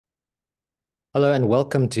Hello and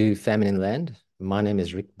welcome to Famine in Land. My name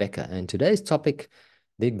is Rick Becker, and today's topic,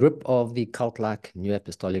 the grip of the cult-like New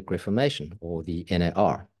Apostolic Reformation, or the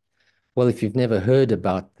NAR. Well, if you've never heard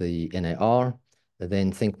about the NAR,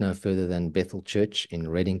 then think no further than Bethel Church in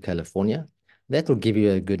Redding, California. That will give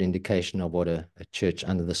you a good indication of what a church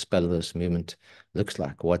under the spell of this movement looks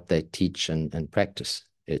like, what they teach and practice,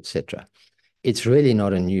 etc. It's really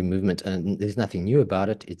not a new movement, and there's nothing new about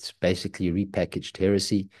it. It's basically repackaged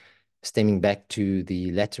heresy stemming back to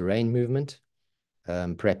the Latter Rain movement.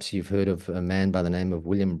 Perhaps you've heard of a man by the name of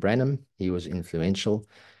William Branham. He was influential.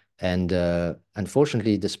 And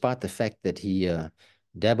unfortunately, despite the fact that he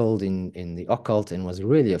dabbled in the occult and was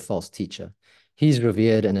really a false teacher, he's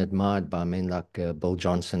revered and admired by men like Bill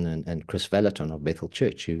Johnson and Chris Vallotton of Bethel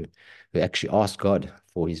Church, who actually asked God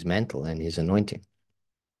for his mantle and his anointing.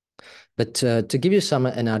 But to give you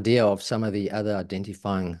an idea of some of the other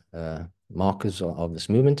identifying markers of this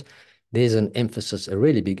movement, there's a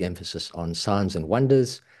really big emphasis on signs and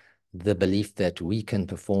wonders, the belief that we can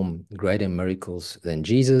perform greater miracles than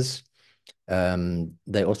Jesus.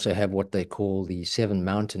 They also have what they call the Seven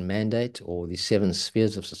Mountain Mandate, or the seven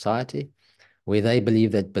spheres of society, where they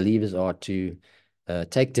believe that believers are to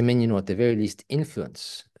take dominion, or at the very least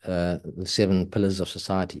influence the seven pillars of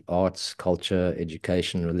society: arts, culture,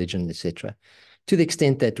 education, religion, etc. To the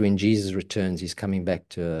extent that when Jesus returns, he's coming back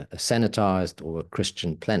to a sanitized or a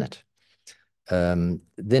Christian planet.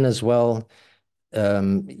 Then as well,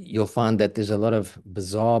 you'll find that there's a lot of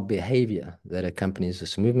bizarre behavior that accompanies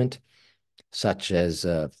this movement, such as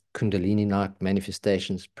Kundalini-like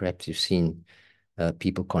manifestations. Perhaps you've seen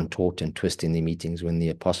people contort and twist in their meetings when the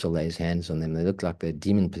apostle lays hands on them. They look like they're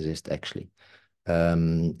demon-possessed, actually.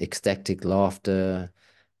 Ecstatic laughter.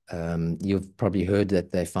 You've probably heard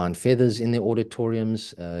that they find feathers in their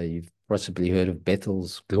auditoriums. You've possibly heard of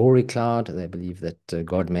Bethel's glory cloud. They believe that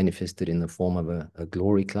God manifested in the form of a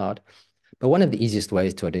glory cloud. But one of the easiest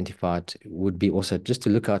ways to identify it would be also just to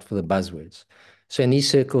look out for the buzzwords. So in these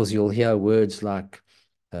circles, you'll hear words like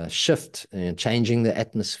shift, changing the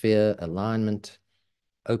atmosphere, alignment,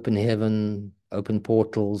 open heaven, open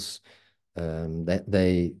portals. That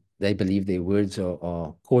they believe their words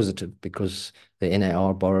are causative, because the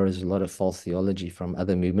NAR borrows a lot of false theology from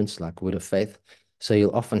other movements like Word of Faith. So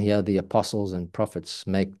you'll often hear the apostles and prophets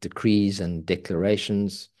make decrees and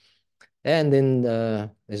declarations. And then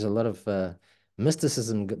there's a lot of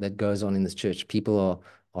mysticism that goes on in this church. People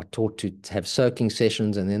are taught to have soaking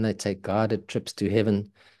sessions, and then they take guided trips to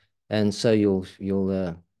heaven. And so you'll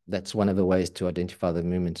that's one of the ways to identify the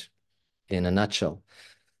movement in a nutshell.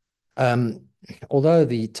 Um, Although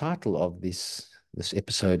the title of this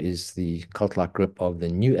episode is the cult-like grip of the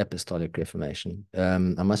New Apostolic Reformation, I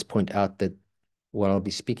must point out that what I'll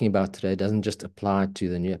be speaking about today doesn't just apply to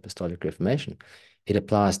the New Apostolic Reformation. It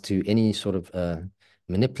applies to any sort of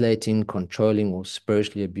manipulating, controlling, or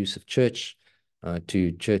spiritually abusive church,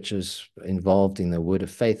 to churches involved in the Word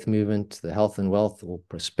of Faith movement, the health and wealth or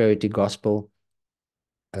prosperity gospel,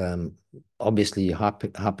 um, obviously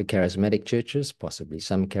hyper-charismatic churches, possibly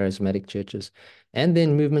some charismatic churches, and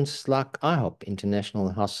then movements like IHOP, International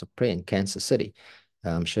House of Prayer in Kansas City.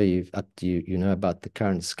 I'm sure you know about the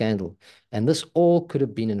current scandal. And this all could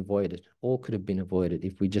have been avoided,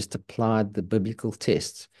 if we just applied the biblical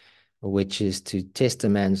tests, which is to test a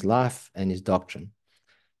man's life and his doctrine.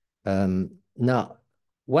 Now,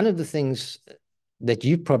 one of the things that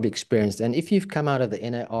you've probably experienced, and if you've come out of the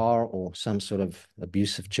NAR or some sort of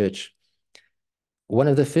abusive church, one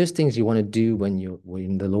of the first things you want to do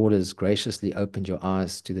when the Lord has graciously opened your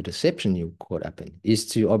eyes to the deception you're caught up in is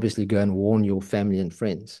to obviously go and warn your family and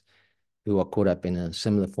friends who are caught up in a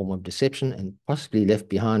similar form of deception and possibly left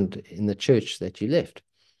behind in the church that you left.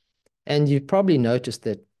 And you've probably noticed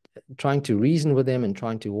that trying to reason with them and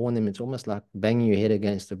trying to warn them, it's almost like banging your head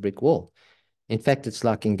against a brick wall. In fact, it's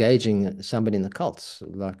like engaging somebody in the cults,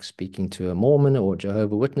 like speaking to a Mormon or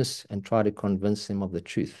Jehovah's Witness and try to convince them of the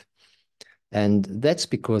truth. And that's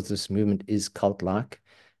because this movement is cult-like,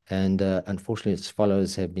 and unfortunately, its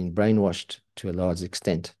followers have been brainwashed to a large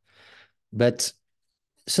extent. But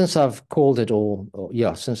since I've called it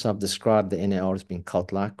since I've described the NAR as being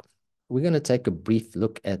cult-like, we're going to take a brief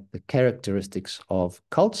look at the characteristics of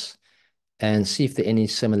cults and see if there are any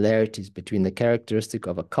similarities between the characteristic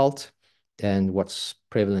of a cult and what's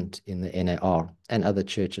prevalent in the NAR and other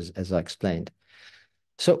churches, as I explained.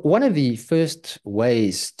 So one of the first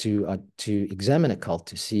ways to examine a cult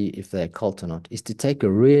to see if they're a cult or not is to take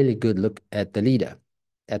a really good look at the leader,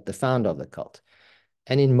 at the founder of the cult.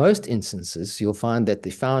 And in most instances, you'll find that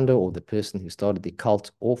the founder or the person who started the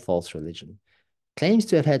cult or false religion claims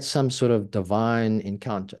to have had some sort of divine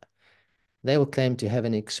encounter. they will claim to have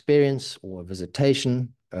an experience or a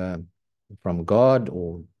visitation from God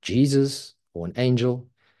or Jesus or an angel.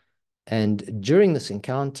 And during this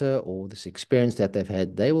encounter or this experience that they've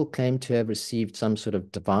had, they will claim to have received some sort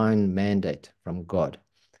of divine mandate from God,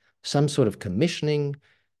 some sort of commissioning.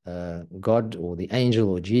 God or the angel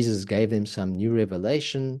or Jesus gave them some new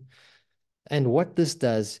revelation. And what this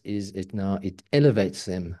does is it elevates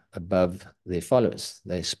them above their followers.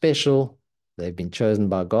 They're special. They've been chosen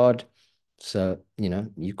by God. So,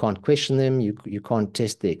 you can't question them. You can't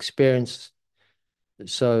test their experience.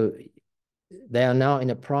 So they are now in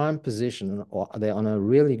a prime position, or they're on a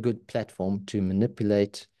really good platform to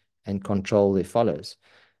manipulate and control their followers.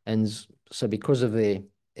 And so because of their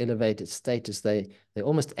elevated status, they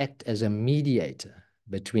almost act as a mediator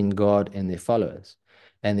between God and their followers.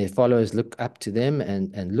 And their followers look up to them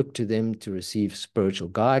and look to them to receive spiritual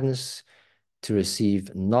guidance, to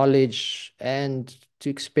receive knowledge, and to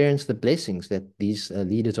experience the blessings that these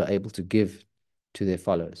leaders are able to give to their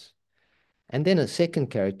followers. And then a second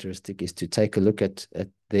characteristic is to take a look at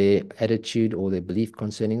their attitude or their belief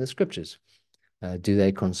concerning the scriptures. Do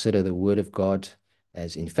they consider the word of God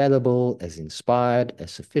as infallible, as inspired,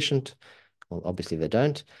 as sufficient? Well, obviously they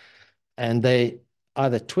don't. And they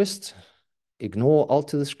either twist, ignore,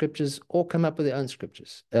 alter the scriptures, or come up with their own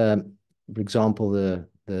scriptures. For example,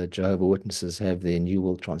 the Jehovah's Witnesses have their New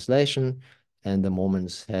World Translation, and the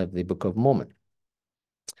Mormons have the Book of Mormon.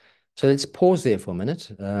 So let's pause there for a minute.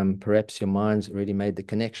 Perhaps your mind's already made the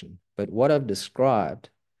connection. But what I've described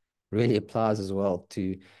really applies as well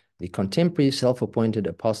to the contemporary self-appointed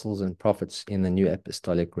apostles and prophets in the New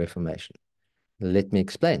Apostolic Reformation. Let me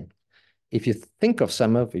explain. If you think of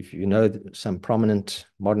if you know some prominent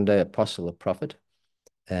modern-day apostle or prophet,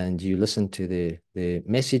 and you listen to their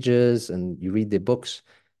messages and you read their books,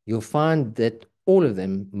 you'll find that all of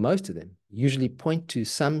them, most of them, usually point to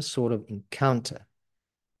some sort of encounter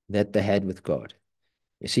that they had with God.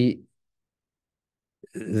 You see,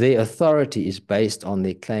 their authority is based on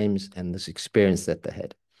their claims and this experience that they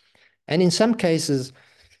had. And in some cases,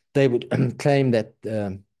 they would claim that,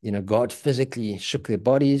 God physically shook their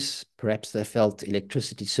bodies. Perhaps they felt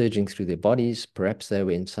electricity surging through their bodies. Perhaps they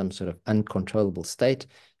were in some sort of uncontrollable state.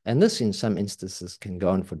 And this, in some instances, can go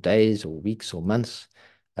on for days or weeks or months.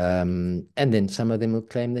 And then some of them will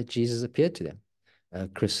claim that Jesus appeared to them.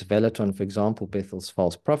 Chris Velaton, for example, Bethel's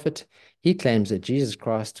false prophet, he claims that Jesus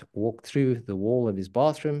Christ walked through the wall of his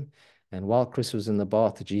bathroom, and while Chris was in the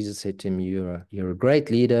bath, Jesus said to him, you're a great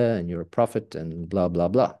leader, and you're a prophet, and blah, blah,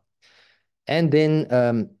 blah. And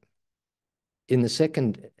then in the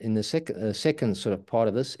second sort of part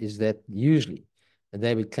of this is that usually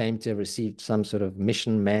they would claim to have received some sort of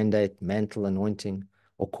mission, mandate, mantle, anointing,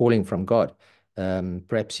 or calling from God.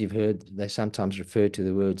 Perhaps you've heard they sometimes refer to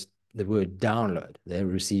the word download. They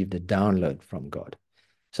received a download from God.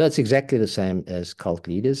 So it's exactly the same as cult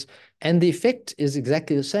leaders. And the effect is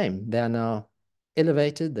exactly the same. They are now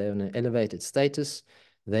elevated. They're in an elevated status.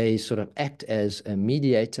 They sort of act as a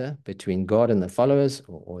mediator between God and the followers,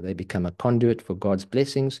 or they become a conduit for God's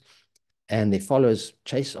blessings. And their followers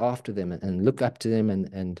chase after them and look up to them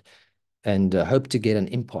and hope to get an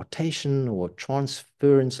impartation or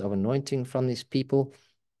transference of anointing from these people.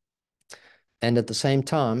 And at the same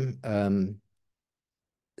time,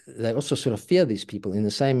 they also sort of fear these people in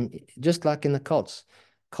the same, just like in the cults.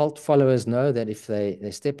 Cult followers know that if they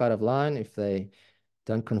step out of line, if they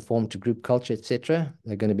don't conform to group culture, etc.,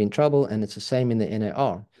 they're going to be in trouble. And it's the same in the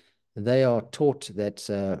NAR. They are taught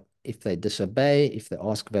that if they disobey, if they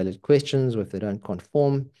ask valid questions, or if they don't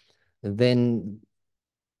conform, then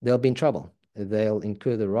they'll be in trouble. They'll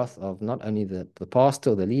incur the wrath of not only the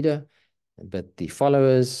pastor or the leader, but the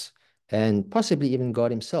followers, and possibly even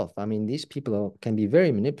God himself. I mean, these people can be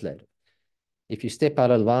very manipulative. If you step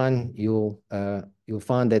out of line, you'll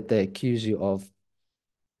find that they accuse you of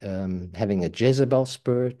having a Jezebel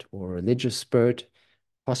spirit or a religious spirit,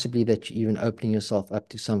 possibly that you're even opening yourself up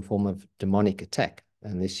to some form of demonic attack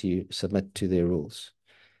unless you submit to their rules.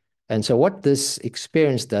 And so what this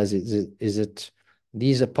experience does is it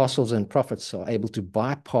these apostles and prophets are able to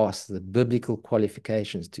bypass the biblical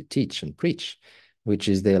qualifications to teach and preach, which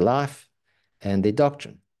is their life and their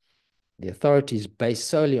doctrine. The authority is based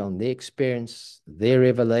solely on their experience, their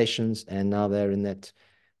revelations, and now they're in that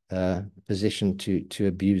position to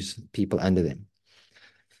abuse people under them.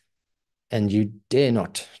 And you dare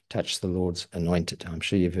not touch the Lord's anointed. I'm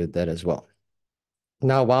sure you've heard that as well.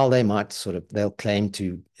 Now, while they might they'll claim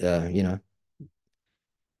to,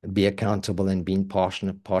 be accountable and be in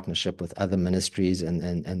partnership with other ministries,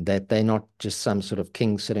 and that they're not just some sort of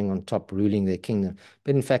king sitting on top ruling their kingdom,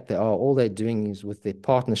 but in fact they are. All they're doing is with their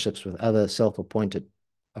partnerships with other self-appointed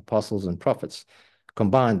apostles and prophets.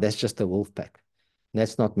 Combined, that's just a wolf pack.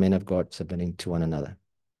 That's not men of God submitting to one another.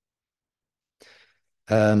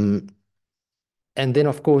 And then,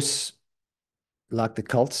 of course, like the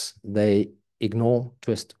cults, they ignore,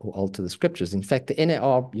 twist, or alter the scriptures. In fact, the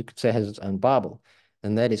NAR, you could say, has its own Bible,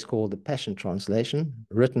 and that is called the Passion Translation,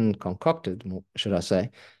 written, concocted, should I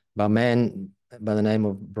say, by a man by the name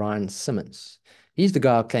of Brian Simmons. He's the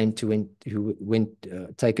guy who went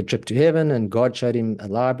take a trip to heaven, and God showed him a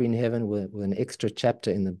library in heaven with an extra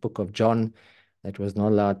chapter in the book of John that was not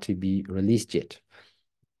allowed to be released yet.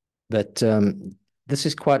 But this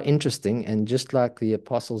is quite interesting, and just like the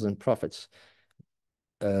apostles and prophets,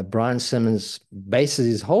 Brian Simmons bases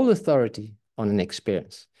his whole authority on an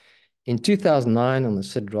experience. In 2009, on the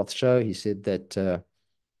Sid Roth show, he said that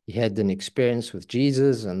he had an experience with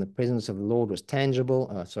Jesus and the presence of the Lord was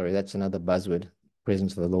tangible. Oh, sorry, that's another buzzword.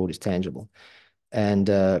 Presence of the Lord is tangible. And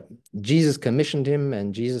Jesus commissioned him,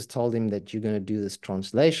 and Jesus told him that you're going to do this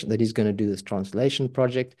translation, that he's going to do this translation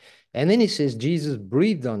project. And then he says, Jesus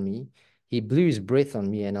breathed on me. He blew his breath on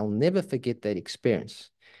me, and I'll never forget that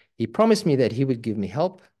experience. He promised me that he would give me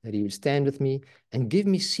help, that he would stand with me and give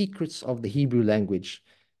me secrets of the Hebrew language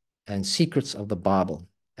and secrets of the Bible.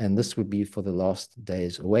 And this would be for the last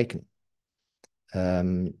day's awakening.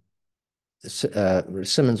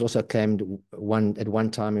 Simmons also claimed at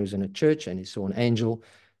one time he was in a church and he saw an angel,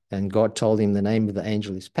 and God told him the name of the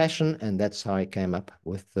angel is Passion, and that's how he came up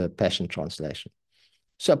with the Passion Translation.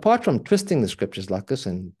 So apart from twisting the scriptures like this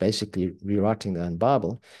and basically rewriting their own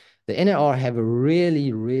Bible, the NAR have a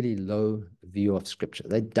really, really low view of scripture.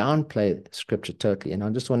 They downplay scripture totally. And I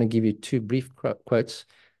just want to give you two brief quotes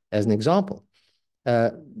as an example.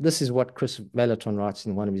 This is what Chris Vallotton writes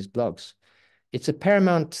in one of his blogs. It's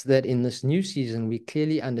paramount that in this new season, we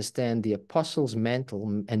clearly understand the apostles'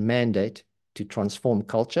 mantle and mandate to transform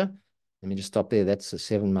culture. Let me just stop there. That's the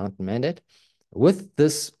Seven Mountain Mandate. With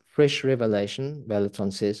this fresh revelation,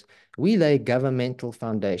 Vallotton says, we lay governmental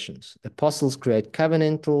foundations. Apostles create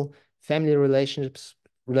covenantal family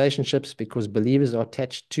relationships because believers are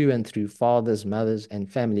attached to and through fathers, mothers, and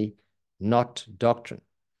family, not doctrine.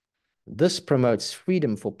 This promotes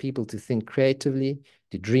freedom for people to think creatively,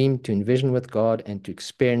 to dream, to envision with God, and to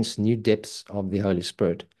experience new depths of the Holy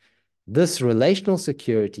Spirit. This relational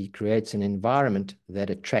security creates an environment that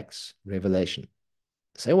attracts revelation.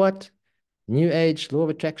 Say what? New Age, law of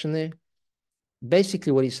attraction there?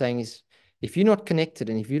 Basically what he's saying is, if you're not connected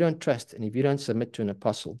and if you don't trust and if you don't submit to an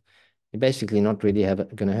apostle, you're basically not really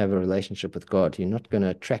going to have a relationship with God. You're not going to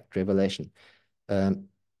attract revelation.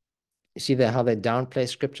 You see there how they downplay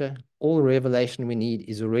scripture? All revelation we need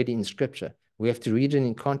is already in scripture. We have to read it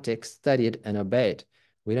in context, study it, and obey it.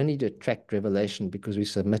 We don't need to attract revelation because we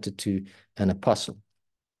submitted to an apostle.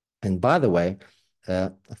 And by the way, I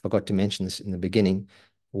forgot to mention this in the beginning,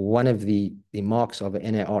 one of the marks of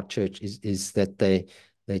an NAR church is that they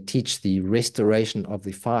teach the restoration of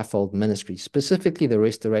the fivefold ministry, specifically the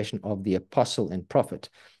restoration of the apostle and prophet.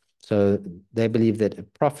 So they believe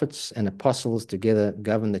that prophets and apostles together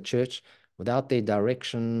govern the church. Without their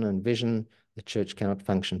direction and vision, the church cannot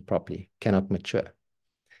function properly, cannot mature.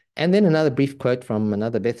 And then another brief quote from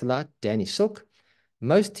another Bethelite, Danny Silk.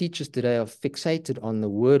 Most teachers today are fixated on the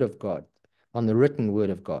word of God, on the written word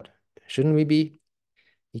of God. Shouldn't we be?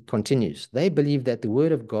 He continues, they believe that the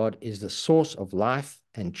word of God is the source of life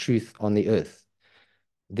and truth on the earth.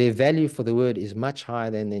 Their value for the word is much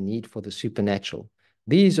higher than their need for the supernatural.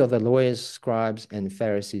 These are the lawyers, scribes, and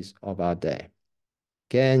Pharisees of our day.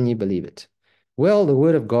 Can you believe it? Well, the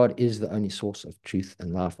word of God is the only source of truth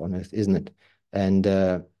and life on earth, isn't it?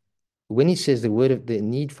 And when he says the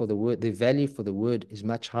need for the word, the value for the word is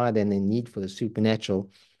much higher than their need for the supernatural,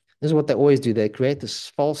 this is what they always do. They create this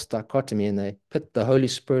false dichotomy and they pit the Holy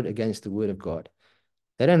Spirit against the word of God.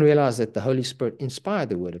 They don't realize that the Holy Spirit inspired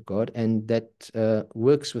the word of God and that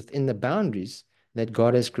works within the boundaries that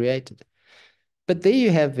God has created. But there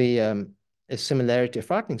you have a similarity, a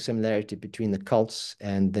frightening similarity between the cults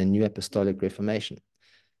and the New Apostolic Reformation.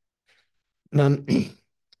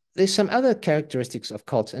 There's some other characteristics of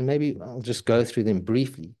cults, and maybe I'll just go through them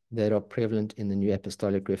briefly, that are prevalent in the New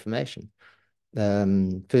Apostolic Reformation.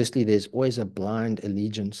 Firstly, there's always a blind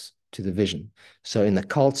allegiance to the vision. So in the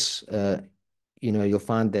cults, you'll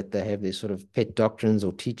find that they have their sort of pet doctrines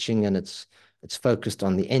or teaching, and it's focused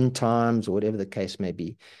on the end times or whatever the case may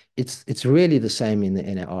be. It's really the same in the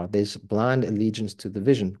NAR. There's blind allegiance to the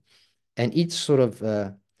vision, and each sort of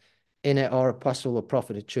NAR apostle or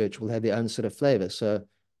prophet at church will have their own sort of flavor. So,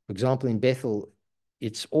 for example, in Bethel,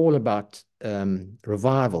 it's all about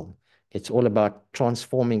revival. It's all about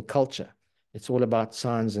transforming culture. It's all about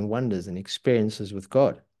signs and wonders and experiences with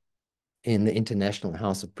God. in the International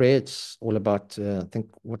House of Prayer. It's all about, I think,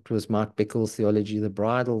 what was Mark Bickle's theology, the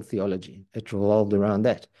bridal theology. It revolved around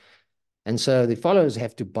that. And so the followers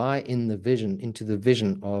have to buy in the vision, into the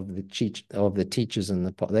vision of the teachers,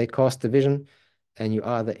 and they cast the vision, and you're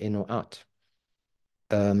either in or out.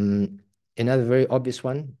 Another very obvious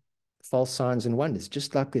one, false signs and wonders.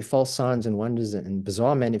 Just like the false signs and wonders and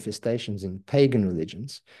bizarre manifestations in pagan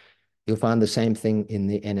religions, you'll find the same thing in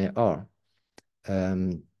the NAR.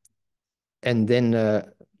 And then,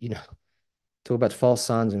 talk about false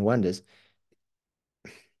signs and wonders.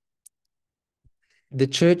 The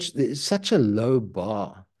church, there's such a low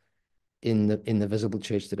bar in the visible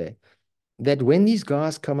church today, that when these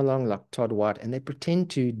guys come along like Todd White and they pretend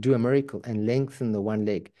to do a miracle and lengthen the one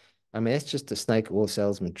leg, I mean, that's just a snake oil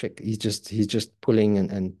salesman trick. He's just pulling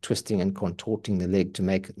and twisting and contorting the leg to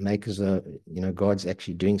make as a, God's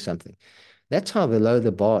actually doing something. That's how low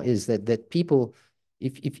the bar is, that people,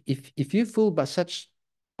 if you're fooled by such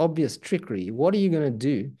obvious trickery, what are you going to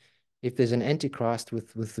do if there's an antichrist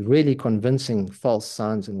with really convincing false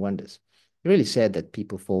signs and wonders? It's really sad that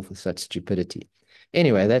people fall for such stupidity.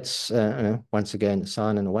 Anyway, that's once again a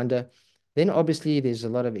sign and a wonder. Then obviously there's a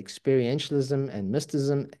lot of experientialism and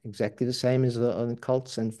mysticism, exactly the same as the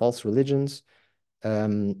cults and false religions.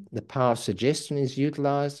 The power of suggestion is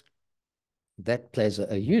utilized. That plays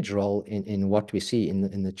a huge role in what we see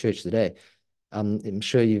in the church today. I'm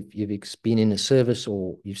sure you've been in a service,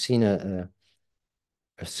 or you've seen a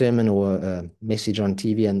sermon or a message on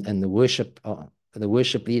TV, and the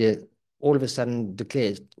worship leader all of a sudden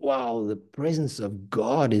declares, "Wow, the presence of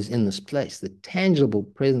God is in this place, the tangible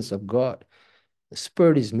presence of God. The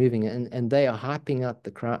Spirit is moving," and they are hyping out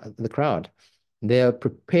the crowd. They are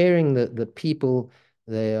preparing the people.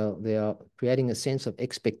 They are creating a sense of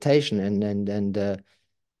expectation and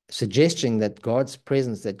suggesting that God's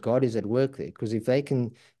presence, that God is at work there. Because if they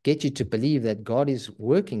can get you to believe that God is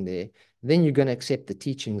working there, then you're going to accept the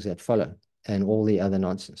teachings that follow and all the other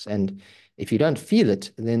nonsense. And if you don't feel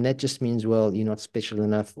it, then that just means, well, you're not special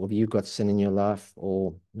enough, or you've got sin in your life,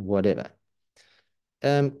 or whatever.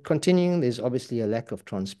 Continuing, there's obviously a lack of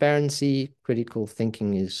transparency. Critical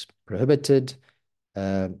thinking is prohibited.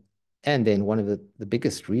 And then one of the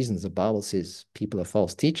biggest reasons the Bible says people are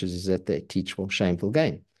false teachers is that they teach for shameful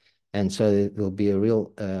gain. And so there'll be a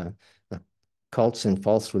real cults and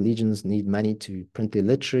false religions need money to print their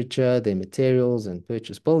literature, their materials, and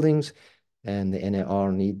purchase buildings. And the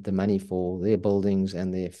NAR need the money for their buildings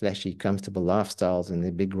and their flashy, comfortable lifestyles and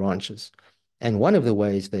their big ranches. And one of the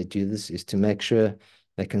ways they do this is to make sure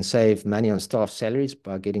they can save money on staff salaries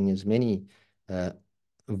by getting as many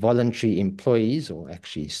voluntary employees, or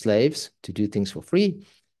actually slaves, to do things for free.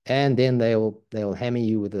 And then they'll hammer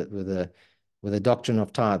you with a doctrine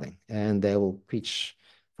of tithing, and they will preach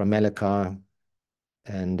from Malachi,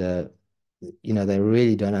 and they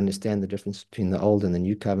really don't understand the difference between the old and the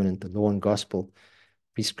new covenant, the law and gospel,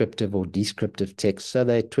 prescriptive or descriptive text. So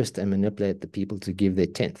they twist and manipulate the people to give their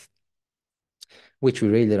tenth, which we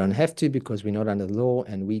really don't have to, because we're not under the law,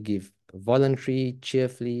 and we give voluntary,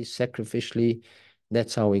 cheerfully, sacrificially.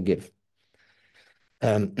 That's how we give.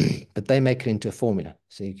 But they make it into a formula.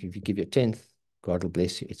 So if you give your tenth, God will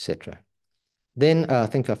bless you, etc. Then I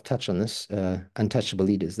think I've touched on this, untouchable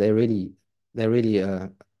leaders. In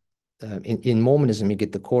Mormonism, you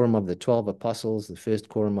get the quorum of the 12 apostles, the first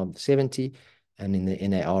quorum of the 70, and in the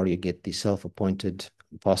NAR, you get the self-appointed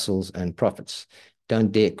apostles and prophets.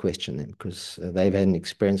 Don't dare question them, because they've had an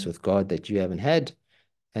experience with God that you haven't had,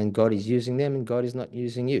 and God is using them, and God is not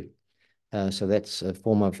using you. So that's a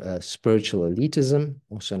form of spiritual elitism,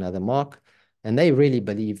 also another mark. And they really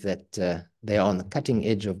believe that they are on the cutting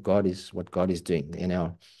edge of what God is doing.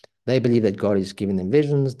 They believe that God is giving them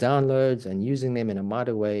visions, downloads, and using them in a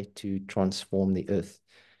mighty way to transform the earth.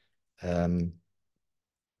 Then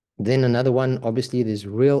another one, obviously, there's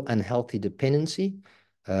real unhealthy dependency.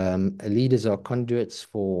 Leaders are conduits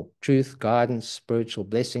for truth, guidance, spiritual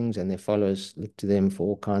blessings, and their followers look to them for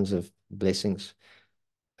all kinds of blessings.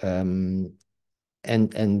 And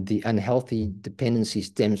the unhealthy dependency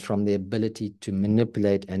stems from the ability to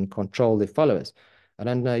manipulate and control their followers. I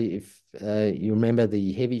don't know if you remember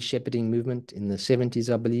the heavy shepherding movement in the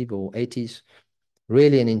 70s, I believe, or 80s.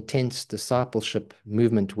 Really an intense discipleship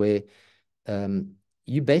movement where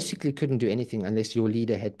you basically couldn't do anything unless your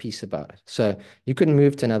leader had peace about it. So you couldn't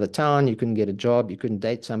move to another town, you couldn't get a job, you couldn't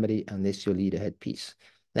date somebody unless your leader had peace.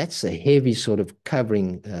 That's a heavy sort of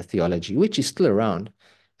covering theology, which is still around.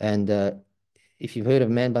 And if you've heard of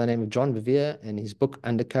a man by the name of John Bevere and his book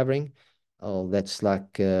Undercovering, oh, that's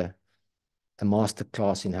like a master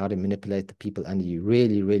class in how to manipulate the people under you.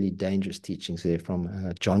 Really, really dangerous teachings there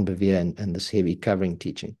from John Bevere and this heavy covering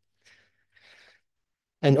teaching.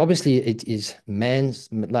 And obviously it is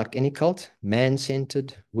like any cult,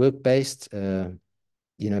 man-centered, work-based,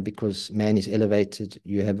 because man is elevated.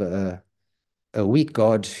 You have a weak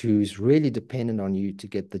God who's really dependent on you to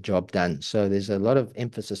get the job done. So there's a lot of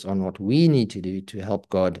emphasis on what we need to do to help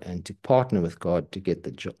God and to partner with God to get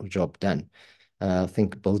the job done. I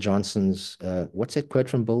think Bill Johnson's, what's that quote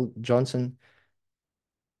from Bill Johnson?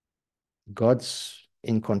 God's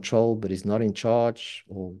in control, but he's not in charge,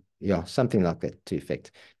 or yeah, something like that to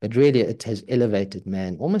effect. But really, it has elevated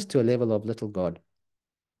man almost to a level of little God.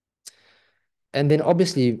 And then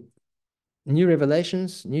obviously, new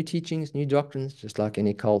revelations, new teachings, new doctrines, just like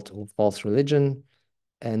any cult or false religion.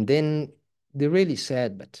 And then the really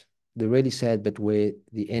sad bit where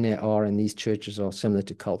the NAR and these churches are similar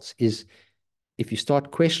to cults is if you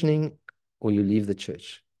start questioning or you leave the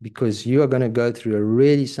church, because you are going to go through a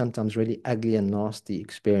really, sometimes really ugly and nasty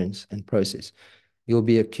experience and process. You'll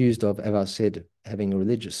be accused of, as I said, having a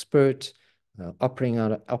religious spirit, operating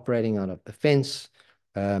out of offense.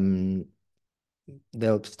 Um,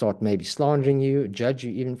 they'll start maybe slandering you, judge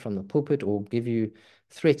you even from the pulpit, or give you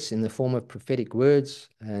threats in the form of prophetic words,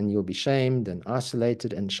 and you'll be shamed and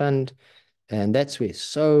isolated and shunned. And that's where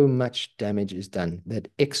so much damage is done, that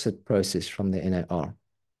exit process from the NAR.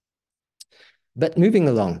 But moving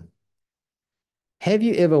along, have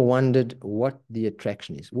you ever wondered what the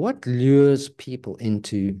attraction is? What lures people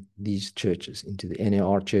into these churches, into the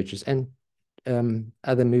NAR churches and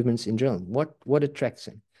other movements in general? What attracts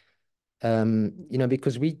them?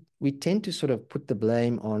 Because we tend to sort of put the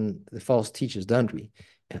blame on the false teachers, don't we?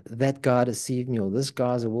 That guy deceived me, or this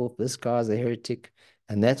guy's a wolf, this guy's a heretic,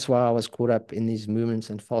 and that's why I was caught up in these movements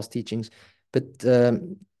and false teachings. But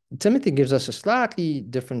Timothy gives us a slightly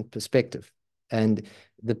different perspective. And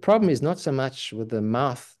the problem is not so much with the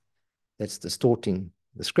mouth that's distorting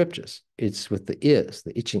the scriptures, it's with the ears,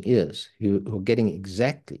 the itching ears, who are getting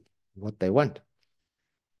exactly what they want.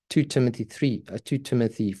 2 Timothy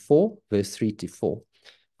 4, verse 3 to 4.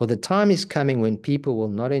 For the time is coming when people will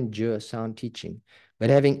not endure sound teaching, but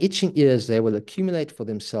having itching ears, they will accumulate for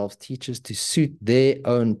themselves teachers to suit their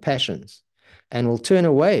own passions, and will turn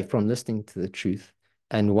away from listening to the truth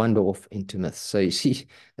and wander off into myths. So you see,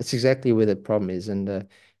 that's exactly where the problem is. And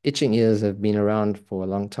itching ears have been around for a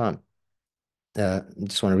long time. I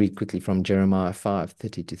just want to read quickly from Jeremiah 5,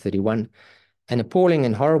 30 to 31. An appalling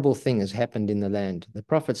and horrible thing has happened in the land. The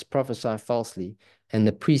prophets prophesy falsely, and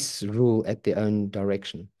the priests rule at their own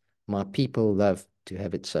direction. My people love to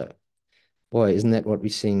have it so. Boy, isn't that what we're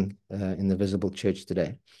seeing in the visible church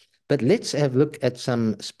today? But let's have a look at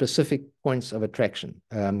some specific points of attraction.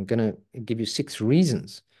 I'm going to give you 6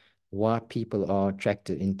 reasons why people are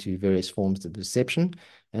attracted into various forms of deception.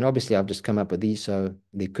 And obviously, I've just come up with these, so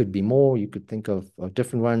there could be more. You could think of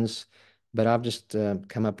different ones, but I've just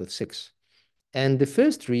come up with 6. And the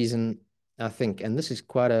first reason, I think, and this is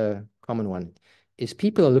quite a common one, is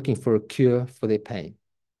people are looking for a cure for their pain.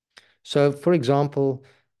 So, for example,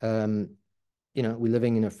 we're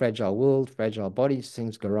living in a fragile world, fragile bodies,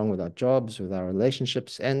 things go wrong with our jobs, with our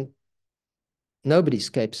relationships, and nobody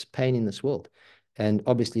escapes pain in this world. And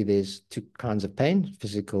obviously, there's 2 kinds of pain,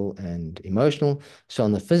 physical and emotional. So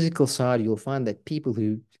on the physical side, you'll find that people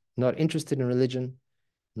who are not interested in religion,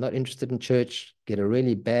 not interested in church, get a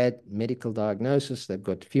really bad medical diagnosis, they've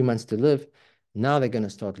got a few months to live. Now they're going to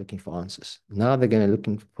start looking for answers. Now they're going to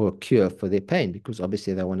looking for a cure for their pain, because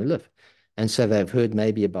obviously they want to live. And so they've heard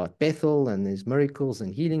maybe about Bethel and there's miracles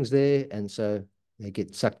and healings there. And so they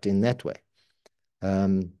get sucked in that way.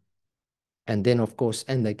 And then, of course,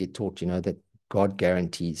 and they get taught, that God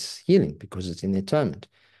guarantees healing because it's in the atonement.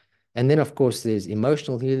 And then, of course, there's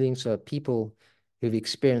emotional healing. So people who've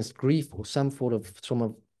experienced grief or some form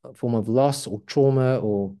of loss or trauma,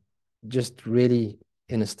 or just really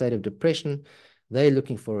in a state of depression, they're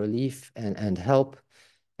looking for relief and help.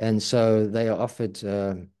 And so they are offered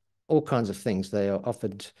all kinds of things. They are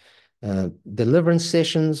offered deliverance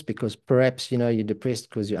sessions because perhaps, you're depressed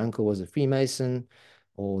because your uncle was a Freemason,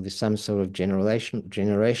 or there's some sort of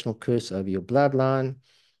generational curse over your bloodline.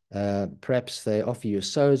 Perhaps they offer you a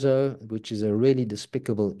sozo, which is a really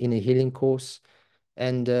despicable inner healing course,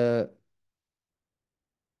 and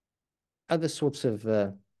other sorts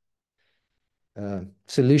of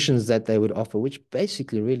solutions that they would offer, which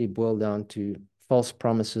basically really boil down to false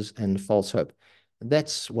promises and false hope.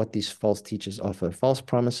 That's what these false teachers offer, false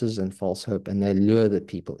promises and false hope, and they lure the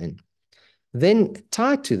people in. Then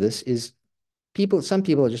tied to this is some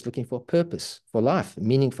people are just looking for purpose for life,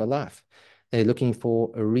 meaning for life. They're looking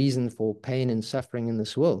for a reason for pain and suffering in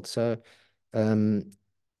this world. So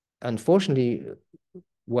unfortunately,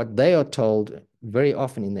 what they are told very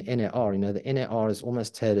often in the NAR, the NAR has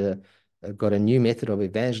almost had got a new method of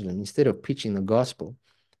evangelism. Instead of preaching the gospel,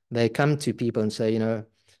 they come to people and say,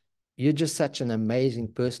 you're just such an amazing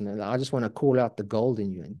person, and I just want to call out the gold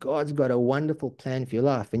in you. And God's got a wonderful plan for your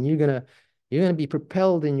life, and you're gonna be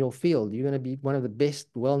propelled in your field. You're gonna be one of the best,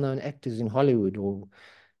 well-known actors in Hollywood, or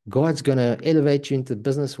God's gonna elevate you into the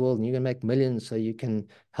business world, and you're gonna make millions, so you can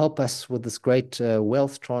help us with this great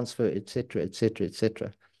wealth transfer, etc., etc.,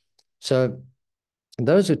 etc. So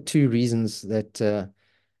those are two reasons that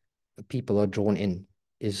people are drawn in,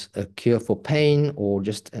 is a cure for pain, or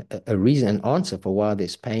just a reason, an answer for why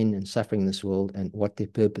there's pain and suffering in this world and what their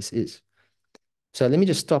purpose is. So let me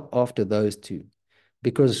just stop after those two,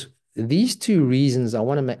 because these two reasons I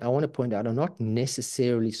want to point out are not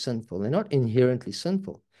necessarily sinful. They're not inherently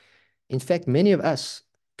sinful. In fact, many of us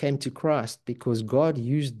came to Christ because God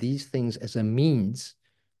used these things as a means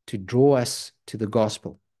to draw us to the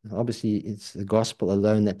gospel. Obviously, it's the gospel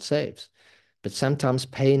alone that saves. But sometimes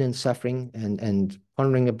pain and suffering and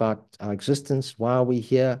pondering about our existence, why are we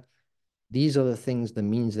here, these are the things, the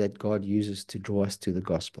means that God uses to draw us to the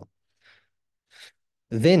gospel.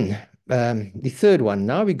 Then the third one,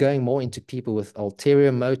 now we're going more into people with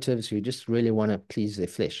ulterior motives who just really want to please their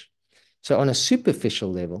flesh. So on a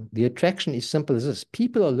superficial level, the attraction is simple as this.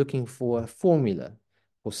 People are looking for a formula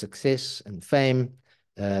for success and fame.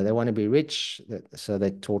 They want to be rich, so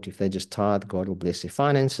they're taught if they just tithe, God will bless their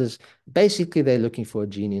finances. Basically, they're looking for a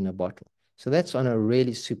genie in a bottle. So that's on a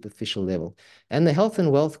really superficial level. And the health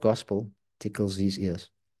and wealth gospel tickles these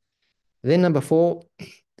ears. Then number four,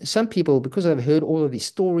 some people, because they've heard all of these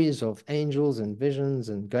stories of angels and visions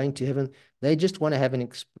and going to heaven, they just want to have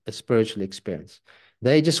a spiritual experience.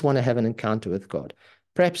 They just want to have an encounter with God.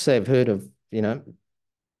 Perhaps they've heard of, heard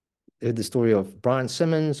the story of Brian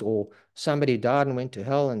Simmons, or somebody died and went to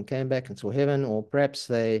hell and came back and saw heaven, or perhaps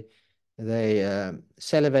they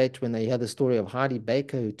salivate when they hear the story of Heidi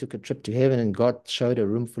Baker, who took a trip to heaven and God showed a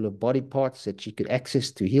room full of body parts that she could access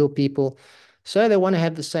to heal people. So they want to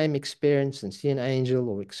have the same experience and see an angel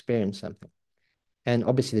or experience something. And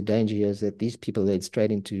obviously the danger here is that these people lead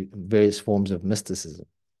straight into various forms of mysticism.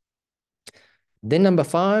 Then number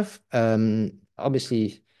five,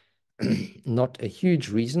 obviously not a huge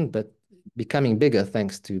reason, but becoming bigger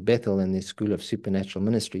thanks to Bethel and their School of Supernatural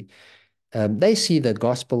Ministry. They see the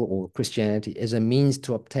gospel or Christianity as a means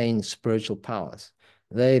to obtain spiritual powers.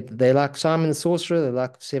 They like Simon the Sorcerer, they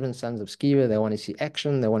like seven sons of Sceva, they want to see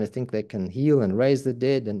action, they want to think they can heal and raise the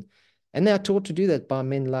dead, and they are taught to do that by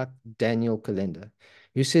men like Daniel Calendar,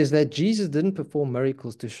 who says that Jesus didn't perform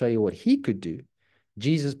miracles to show you what he could do.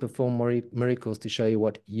 Jesus performed miracles to show you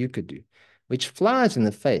what you could do, which flies in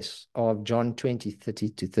the face of John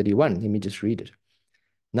 20:30-31. Let me just read it.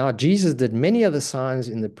 Now, Jesus did many other signs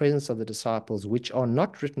in the presence of the disciples, which are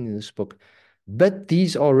not written in this book, but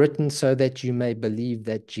these are written so that you may believe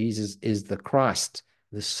that Jesus is the Christ,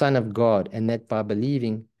 the Son of God, and that by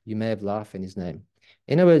believing you may have life in his name.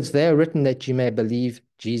 In other words, they are written that you may believe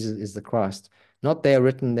Jesus is the Christ, not they are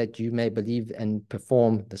written that you may believe and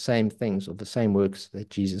perform the same things or the same works that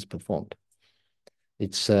Jesus performed.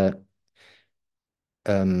 It's a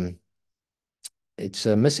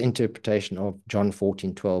misinterpretation of John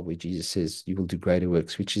 14:12, where Jesus says, you will do greater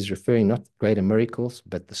works, which is referring not greater miracles,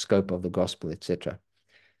 but the scope of the gospel, etc.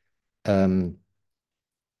 So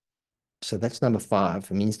that's number five,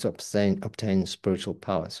 a means to obtain spiritual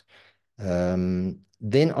powers.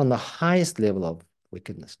 Then on the highest level of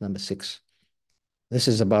wickedness, number six, this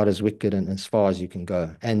is about as wicked and as far as you can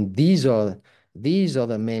go. And these are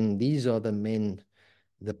the men,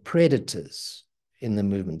 the predators in the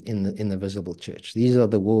movement, in the visible church. These are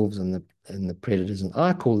the wolves and the predators, and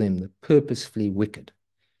I call them the purposefully wicked.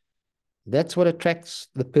 That's what attracts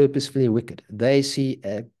the purposefully wicked. They see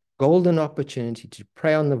a golden opportunity to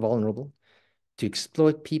prey on the vulnerable, to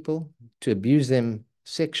exploit people, to abuse them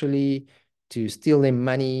sexually, to steal their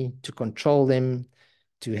money, to control them,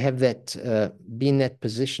 to have that be in that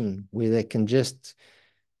position where they can just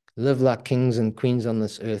live like kings and queens on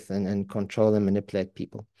this earth and control and manipulate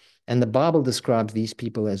people. And the Bible describes these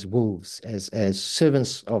people as wolves, as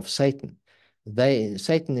servants of Satan.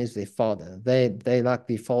 Satan is their father. They like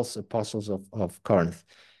the false apostles of Corinth.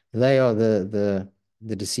 They are the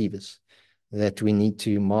deceivers that we need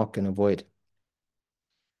to mark and avoid.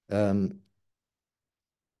 In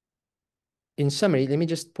summary, let me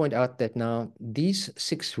just point out that now these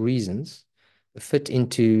six reasons fit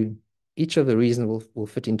into, each of the reasons will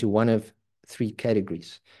fit into one of three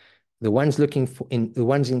categories. The ones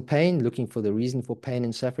in pain, looking for the reason for pain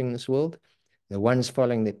and suffering in this world, the ones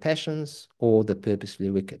following their passions, or the purposefully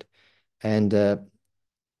wicked. And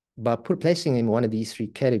by placing them in one of these three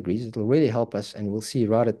categories, it'll really help us, and we'll see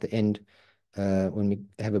right at the end when we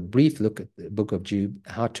have a brief look at the book of Jude,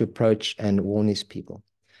 how to approach and warn these people.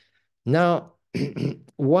 Now,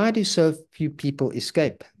 why do so few people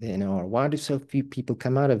escape the NAR? Why do so few people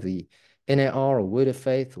come out of the NAR or Word of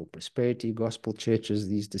Faith or Prosperity Gospel churches,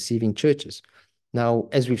 these deceiving churches? Now,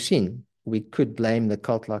 as we've seen, we could blame the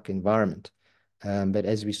cult-like environment. But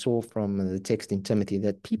as we saw from the text in Timothy,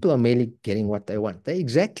 that people are merely getting what they want. They're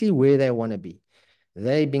exactly where they want to be.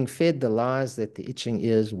 They're being fed the lies that the itching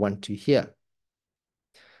ears want to hear.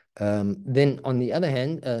 Then, on the other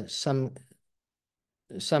hand, some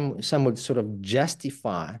would sort of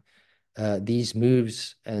justify these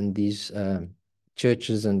moves and these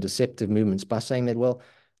churches and deceptive movements by saying that, well,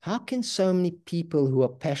 how can so many people who are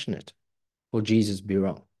passionate for Jesus be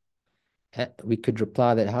wrong? We could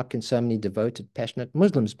reply that, how can so many devoted, passionate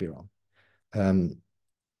Muslims be wrong,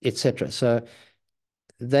 etc. So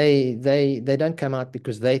they don't come out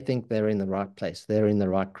because they think they're in the right place, they're in the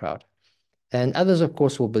right crowd. And others, of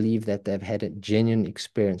course, will believe that they've had a genuine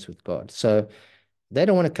experience with God. So they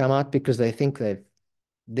don't want to come out because they think their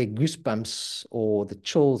goosebumps or the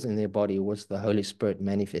chills in their body was the Holy Spirit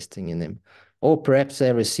manifesting in them. Or perhaps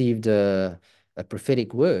they received a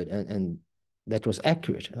prophetic word and that was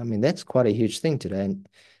accurate. I mean, that's quite a huge thing today.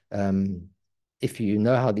 And if you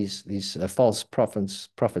know how these false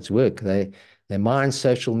prophets work, they mine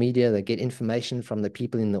social media, they get information from the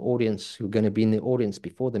people in the audience who are going to be in the audience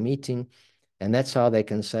before the meeting. And that's how they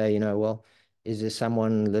can say, you know, well, is there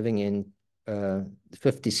someone living in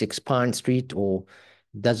 56 Pine Street, or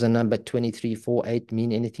does the number 2348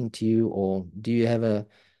 mean anything to you, or do you have a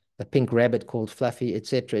pink rabbit called Fluffy,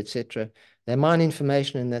 etc., etc. They mine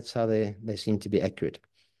information, and that's how they seem to be accurate.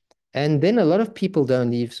 And then a lot of people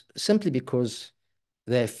don't leave simply because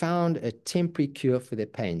they found a temporary cure for their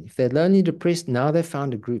pain. If they're lonely, depressed, now they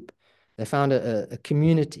found a group. They found a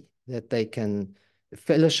community that they can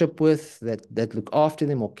fellowship with, that look after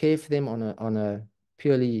them or care for them on a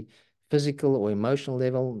purely physical or emotional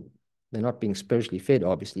level. They're not being spiritually fed,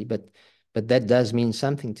 obviously, but that does mean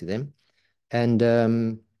something to them.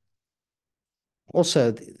 And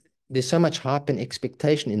also, there's so much hype and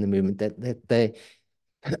expectation in the movement that they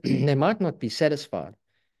they might not be satisfied,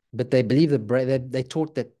 but they believe they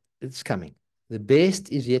taught that it's coming. The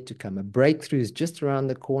best is yet to come. A breakthrough is just around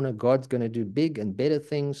the corner. God's going to do big and better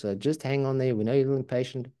things. So just hang on there. We know you're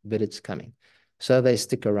impatient, but it's coming. So they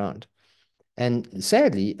stick around. And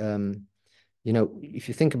sadly, you know, if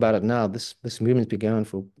you think about it now, this movement's been going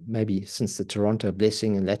for maybe since the Toronto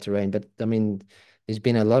Blessing and Latter Rain. But I mean, there's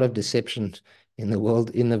been a lot of deception in the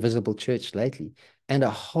world, in the visible church lately. And a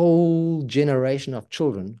whole generation of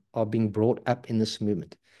children are being brought up in this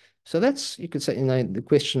movement. So that's, you could say, you know, the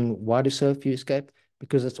question, why do so few escape?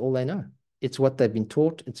 Because that's all they know. It's what they've been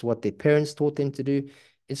taught. It's what their parents taught them to do.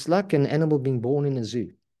 It's like an animal being born in a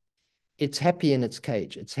zoo. It's happy in its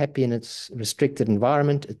cage. It's happy in its restricted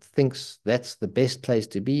environment. It thinks that's the best place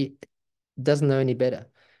to be. It doesn't know any better.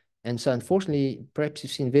 And so unfortunately, perhaps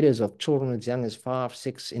you've seen videos of children as young as 5,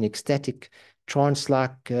 6 in ecstatic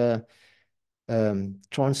trance-like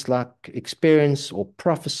experience, or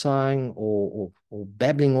prophesying, or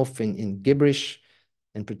babbling off in gibberish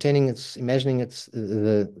and pretending imagining it's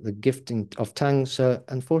the gifting of tongues. So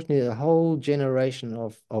unfortunately, a whole generation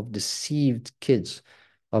of deceived kids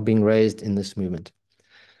are being raised in this movement.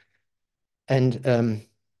 And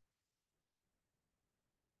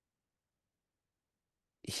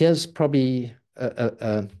here's probably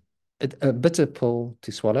a bitter pill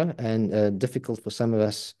to swallow, and difficult for some of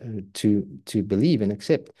us to believe and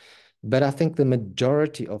accept. But I think the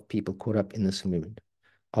majority of people caught up in this movement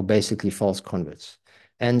are basically false converts.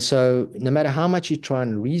 And so no matter how much you try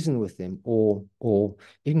and reason with them, or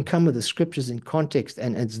you can come with the scriptures in context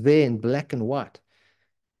and it's there in black and white,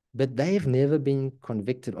 but they have never been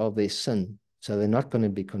convicted of their sin. So they're not going to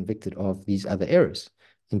be convicted of these other errors.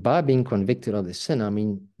 And by being convicted of their sin, I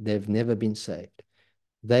mean they've never been saved.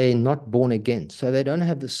 They're not born again. So they don't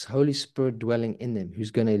have this Holy Spirit dwelling in them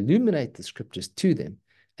who's going to illuminate the scriptures to them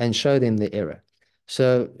and show them the error.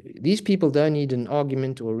 So these people don't need an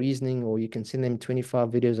argument or reasoning, or you can send them 25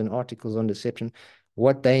 videos and articles on deception.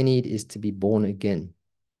 What they need is to be born again.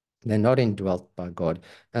 They're not indwelt by God.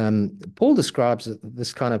 Paul describes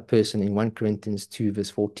this kind of person in 1 Corinthians 2,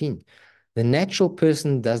 verse 14. The natural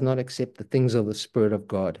person does not accept the things of the Spirit of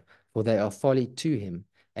God, for they are folly to him,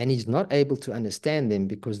 and he's not able to understand them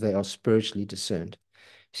because they are spiritually discerned.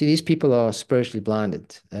 See, these people are spiritually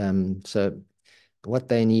blinded. So what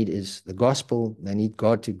they need is the gospel. They need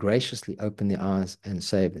God to graciously open their eyes and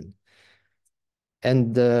save them.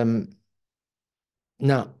 And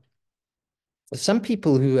now, some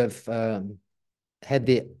people who have had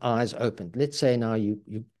their eyes opened, let's say now you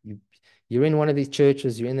you're in one of these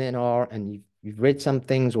churches, you're in the NR, and you've read some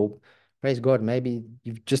things, or praise God, maybe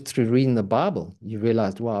you've just through reading the Bible, you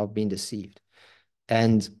realized, wow, I've been deceived.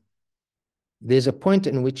 And there's a point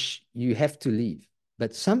in which you have to leave.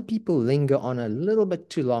 But some people linger on a little bit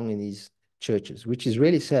too long in these churches, which is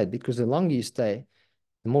really sad, because the longer you stay,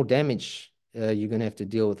 the more damage you're going to have to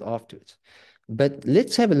deal with afterwards. But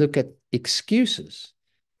let's have a look at excuses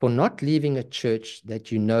for not leaving a church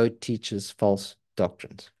that you know teaches false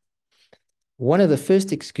doctrines. One of the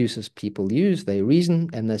first excuses people use, they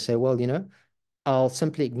reason and they say, well, I'll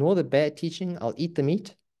simply ignore the bad teaching, I'll eat the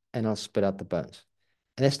meat, and I'll spit out the bones.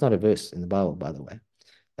 And that's not a verse in the Bible, by the way.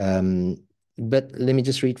 But let me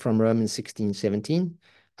just read from Romans 16:17.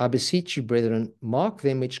 I beseech you, brethren, mark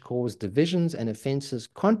them which cause divisions and offenses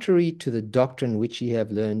contrary to the doctrine which ye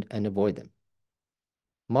have learned, and avoid them.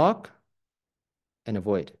 Mark and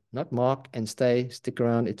avoid, not mark and stay, stick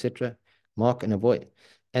around, etc. Mark and avoid.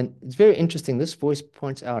 And it's very interesting. This voice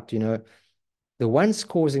points out, the ones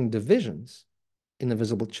causing divisions in the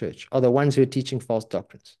visible church are the ones who are teaching false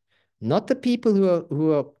doctrines, not the people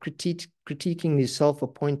who are critiquing these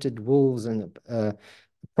self-appointed wolves and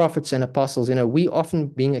prophets and apostles. We often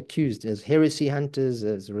being accused as heresy hunters,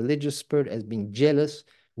 as religious spirit, as being jealous.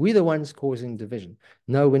 We're the ones causing division.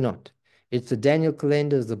 No, we're not. It's the Daniel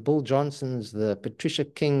Calendars, the Bill Johnsons, the Patricia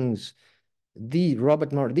Kings, the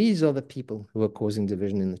Robert Morris. These are the people who are causing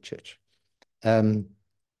division in the church. Keep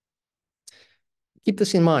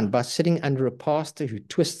this in mind. By sitting under a pastor who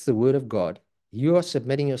twists the word of God, you are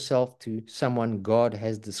submitting yourself to someone God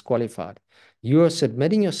has disqualified. You are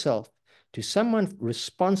submitting yourself to someone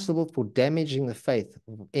responsible for damaging the faith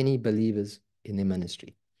of any believers in their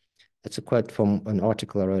ministry. That's a quote from an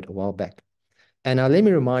article I wrote a while back. And now let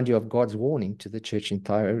me remind you of God's warning to the church in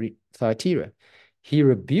Thyatira. He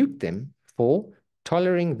rebuked them for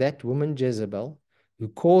tolerating that woman Jezebel, who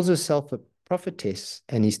calls herself a prophetess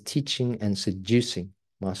and is teaching and seducing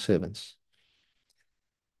my servants.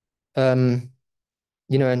 And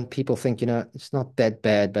people think, it's not that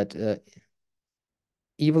bad, but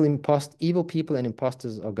evil people and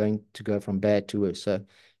imposters are going to go from bad to worse. So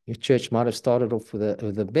your church might have started off with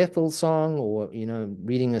a Bethel song, or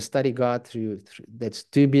reading a study guide through that's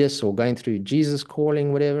dubious, or going through Jesus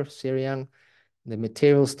Calling, whatever, Sarah Young. The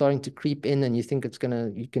material's starting to creep in, and you think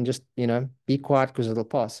you can just be quiet because it'll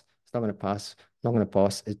pass. It's not going to pass. Not going to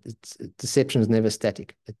pass. Deception is never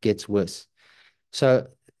static. It gets worse. So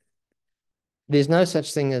there's no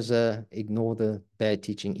such thing as ignore the bad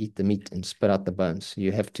teaching, eat the meat, and spit out the bones.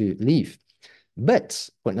 You have to leave. But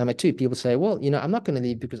point number two, people say, well, I'm not going to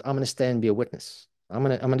leave because I'm going to stay and be a witness. I'm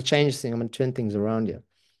going to change things. I'm going to turn things around here.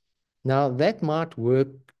 Now, that might work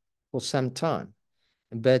for some time,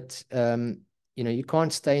 but you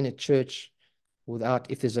can't stay in a church without,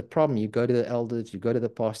 if there's a problem, you go to the elders, you go to the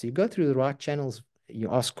pastor, you go through the right channels, you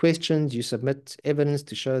ask questions, you submit evidence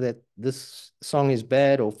to show that this song is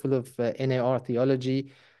bad or full of NAR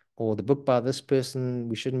theology, or the book by this person,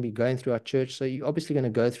 we shouldn't be going through our church. So you're obviously going to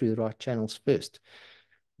go through the right channels first.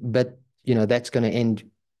 But, that's going to end,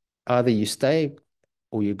 either you stay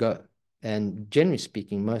or you go. And generally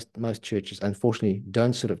speaking, most churches, unfortunately,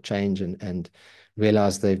 don't sort of change and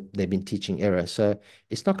realize they've been teaching error. So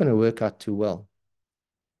it's not going to work out too well.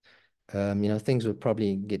 Things will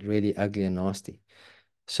probably get really ugly and nasty.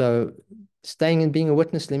 So staying and being a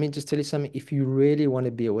witness, let me just tell you something. If you really want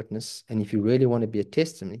to be a witness, and if you really want to be a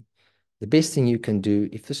testimony, the best thing you can do,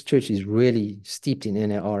 if this church is really steeped in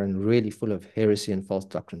NAR and really full of heresy and false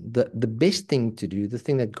doctrine, the best thing to do, the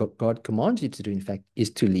thing that God commands you to do, in fact,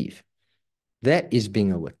 is to leave. That is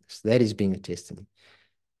being a witness. That is being a testimony.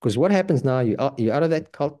 Because what happens now, you're out of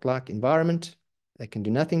that cult-like environment. They can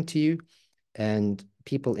do nothing to you. And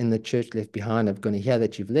people in the church left behind are going to hear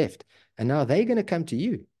that you've left. And now they're going to come to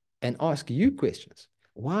you and ask you questions.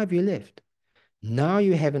 Why have you left? Now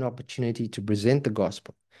you have an opportunity to present the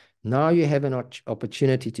gospel. Now you have an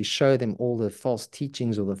opportunity to show them all the false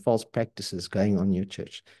teachings or the false practices going on in your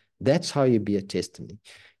church. That's how you be a testimony.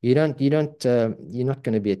 You're not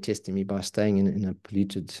going to be a testimony by staying in a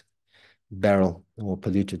polluted barrel or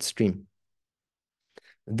polluted stream.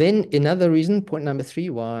 Then another reason, point number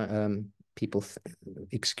three, why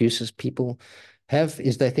excuses people have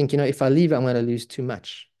is they think, if I leave, I'm going to lose too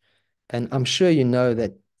much. And I'm sure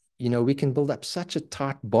that, we can build up such a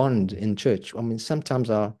tight bond in church. I mean,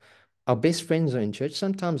 sometimes our best friends are in church.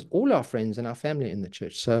 Sometimes all our friends and our family are in the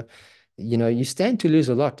church. So, you stand to lose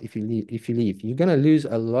a lot if you leave. You're going to lose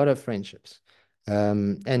a lot of friendships,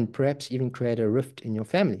 and perhaps even create a rift in your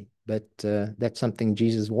family. But that's something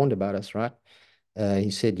Jesus warned about us, right?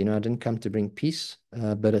 He said, I didn't come to bring peace,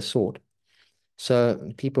 but a sword.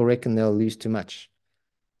 So people reckon they'll lose too much.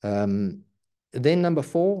 Um, then number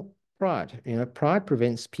four, pride. Pride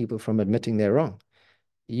prevents people from admitting they're wrong.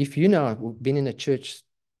 If you now have been in a church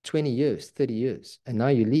 20 years, 30 years, and now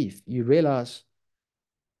you leave, you realize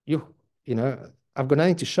you you know I've got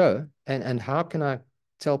nothing to show, and how can I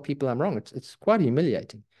tell people I'm wrong? It's quite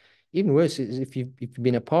humiliating. Even worse is if you've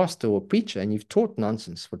been a pastor or a preacher and you've taught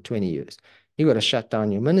nonsense for 20 years. You've got to shut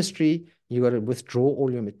down your ministry. You've got to withdraw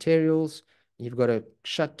all your materials. You've got to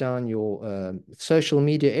shut down your social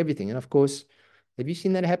media, everything. And of course, have you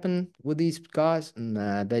seen that happen with these guys?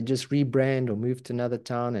 Nah, they just rebrand or move to another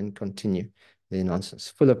town and continue their nonsense,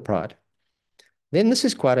 full of pride. Then this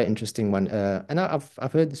is quite an interesting one. And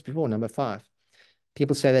I've heard this before, number five.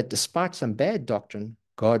 People say that despite some bad doctrine,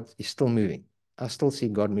 God is still moving. I still see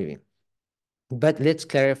God moving. But let's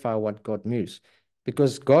clarify what God moves.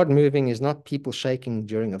 Because God moving is not people shaking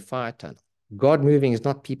during a fire tunnel. God moving is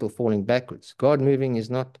not people falling backwards. God moving is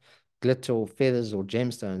not glitter or feathers or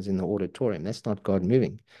gemstones in the auditorium. That's not God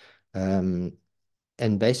moving. Um,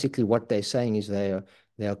 and basically what they're saying is they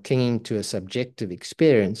are clinging to a subjective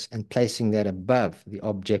experience and placing that above the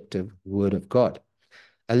objective word of God.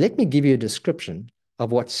 Let me give you a description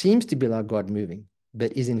of what seems to be like God moving,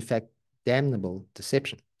 but is in fact damnable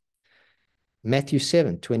deception. Matthew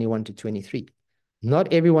 7:21-23.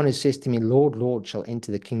 Not everyone who says to me, Lord, Lord, shall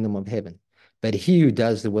enter the kingdom of heaven, but he who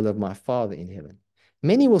does the will of my Father in heaven.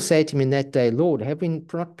 Many will say to me in that day, Lord, have we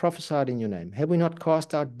not prophesied in your name? Have we not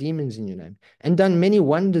cast out demons in your name and done many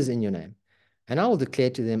wonders in your name? And I will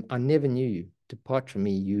declare to them, I never knew you. Depart from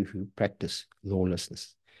me, you who practice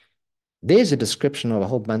lawlessness. There's a description of a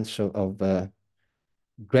whole bunch of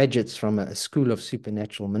graduates from a school of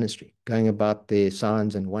supernatural ministry going about their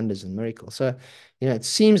signs and wonders and miracles. So, it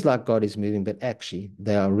seems like God is moving, but actually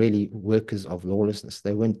they are really workers of lawlessness.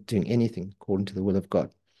 They weren't doing anything according to the will of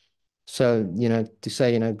God. So, to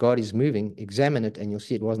say, God is moving, examine it and you'll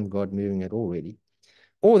see it wasn't God moving at all, really.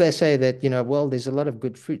 Or they say that, well, there's a lot of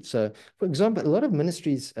good fruit. So, for example, a lot of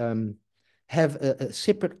ministries have a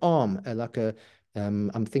separate arm,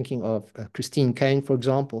 I'm thinking of Christine Kane, for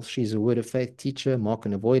example. She's a Word of Faith teacher. Mark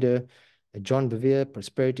and avoid her. John Bevere,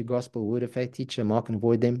 Prosperity Gospel, Word of Faith teacher. Mark and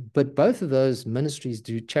avoid them. But both of those ministries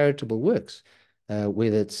do charitable works,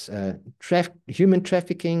 whether it's human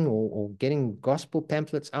trafficking or getting gospel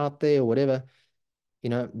pamphlets out there or whatever.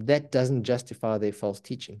 That doesn't justify their false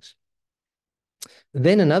teachings.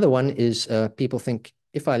 Then another one is people think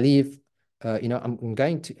if I leave, I'm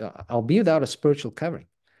going to, I'll be without a spiritual covering.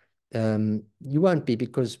 You won't be,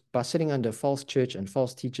 because by sitting under a false church and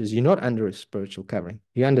false teachers, you're not under a spiritual covering.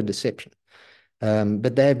 You're under deception.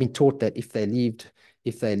 But they have been taught that if they leave,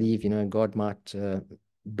 God might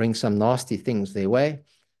bring some nasty things their way.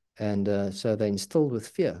 And so they're instilled with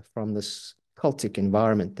fear from this cultic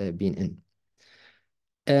environment they've been in.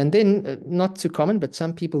 And then, not too common, but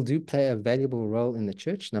some people do play a valuable role in the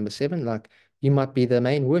church. Number seven, like you might be the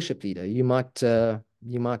main worship leader. You might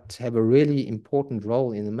have a really important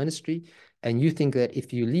role in the ministry, and you think that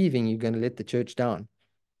if you're leaving, you're going to let the church down.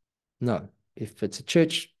 No, if it's a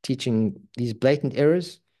church teaching these blatant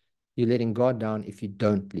errors, you're letting God down if you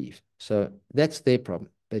don't leave. So that's their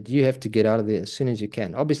problem. But you have to get out of there as soon as you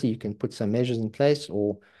can. Obviously, you can put some measures in place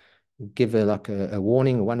or give a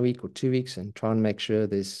warning 1 week or 2 weeks and try and make sure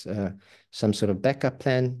there's some sort of backup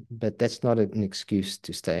plan, but that's not an excuse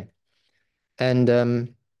to stay. And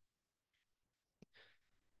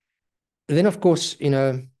then, of course,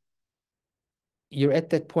 you're at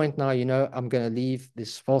that point now, I'm going to leave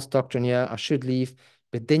this false doctrine here. I should leave.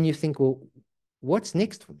 But then you think, well, what's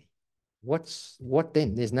next for me? What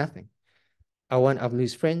then? There's nothing. I'll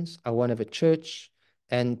lose friends. I won't have a church.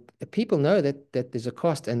 And people know that there's a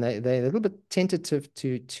cost, and they're a little bit tentative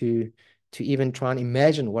to even try and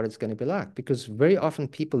imagine what it's going to be like, because very often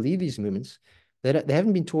people leave these movements. They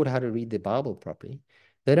haven't been taught how to read the Bible properly.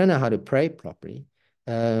 They don't know how to pray properly.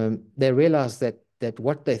 They realize that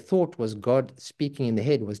what they thought was God speaking in the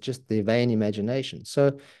head was just their vain imagination.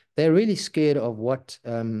 So they're really scared of what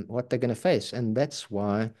they're going to face, and that's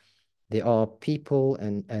why there are people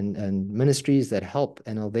and ministries that help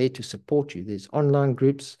and are there to support you. There's online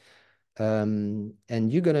groups, and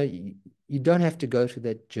you don't have to go through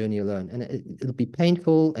that journey alone. And it'll be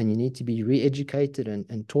painful, and you need to be re-educated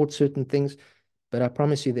and taught certain things. But I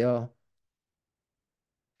promise you, there are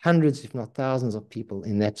hundreds, if not thousands, of people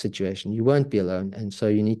in that situation. You won't be alone, and so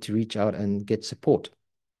you need to reach out and get support.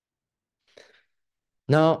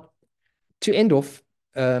 Now, to end off,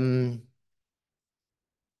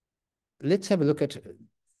 let's have a look at.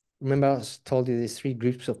 Remember, I told you there's three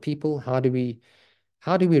groups of people. How do we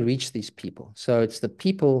reach these people? So it's the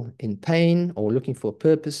people in pain or looking for a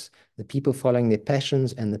purpose, the people following their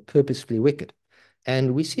passions, and the purposefully wicked.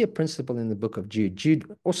 And we see a principle in the book of Jude. Jude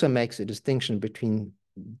also makes a distinction between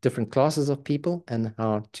different classes of people and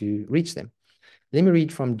how to reach them. Let me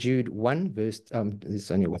read from Jude 1, verse,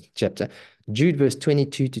 there's only one chapter. Jude, verse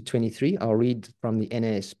 22 to 23. I'll read from the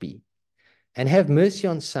NASB. And have mercy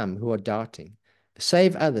on some who are doubting.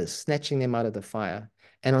 Save others, snatching them out of the fire.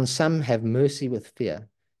 And on some have mercy with fear,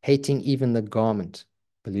 hating even the garment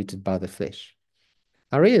polluted by the flesh.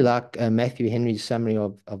 I really like Matthew Henry's summary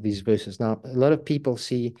of these verses. Now, a lot of people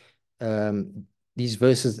see these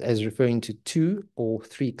verses as referring to 2 or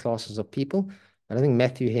 3 classes of people. But I think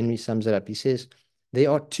Matthew Henry sums it up. He says,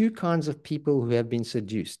 there are 2 kinds of people who have been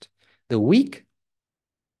seduced, the weak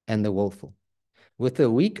and the willful. With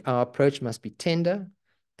the weak, our approach must be tender,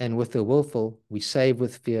 and with the willful, we save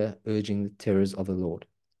with fear, urging the terrors of the Lord.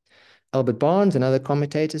 Albert Barnes, another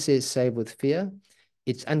commentator, says, save with fear.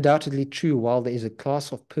 It's undoubtedly true, while there is a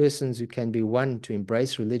class of persons who can be won to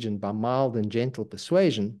embrace religion by mild and gentle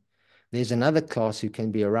persuasion, there's another class who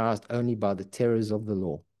can be aroused only by the terrors of the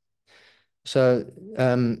law. So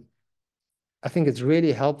I think it's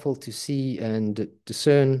really helpful to see and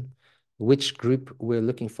discern which group we're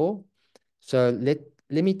looking for. So let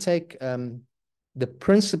me take the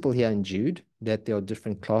principle here in Jude, that there are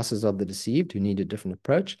different classes of the deceived who need a different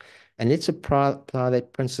approach. And let's apply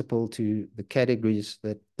that principle to the categories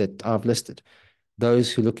that I've listed.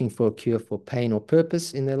 Those who are looking for a cure for pain or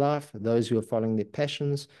purpose in their life, those who are following their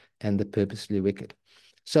passions, and the purposely wicked.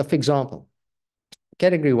 So for example,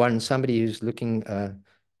 category 1, somebody who's looking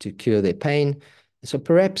to cure their pain. So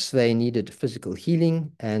perhaps they needed physical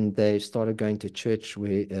healing and they started going to church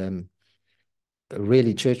where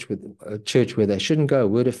really church where they shouldn't go, a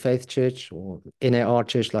Word of Faith church or NAR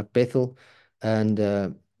church like Bethel. And,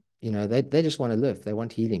 they just want to live. They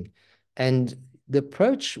want healing. And the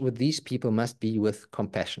approach with these people must be with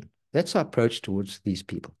compassion. That's our approach towards these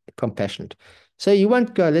people, compassionate. So you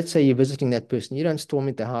won't go, let's say you're visiting that person. You don't storm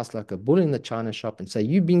into the house like a bull in the china shop and say,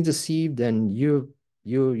 you've been deceived and you're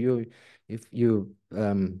going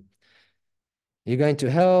to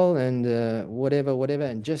hell and whatever,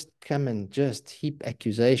 and just come and just heap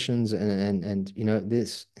accusations and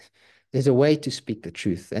there's a way to speak the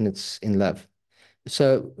truth, and it's in love.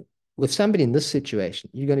 So with somebody in this situation,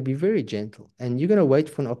 you're going to be very gentle and you're going to wait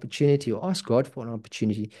for an opportunity or ask God for an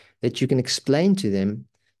opportunity that you can explain to them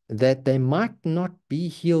that they might not be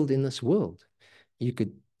healed in this world. You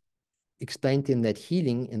could explain to them that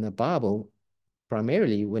healing in the Bible,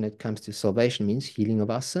 primarily when it comes to salvation, means healing of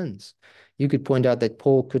our sins. You could point out that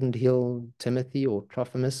Paul couldn't heal Timothy or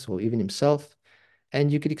Trophimus or even himself.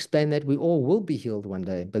 And you could explain that we all will be healed one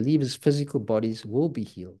day. Believers' physical bodies will be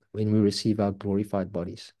healed when we receive our glorified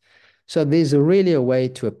bodies. So there's really a way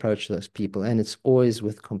to approach those people, and it's always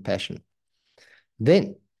with compassion.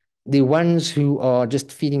 Then the ones who are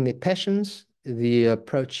just feeding their passions, the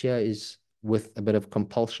approach here is with a bit of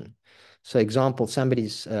compulsion. So example,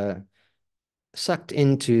 somebody's sucked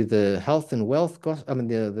into the health and wealth gospel,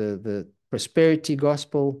 the prosperity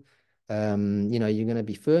gospel. You're going to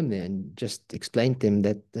be firm there and just explain to them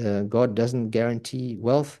that God doesn't guarantee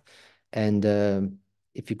wealth. And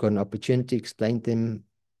if you've got an opportunity, explain to them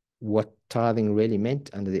what tithing really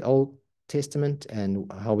meant under the Old Testament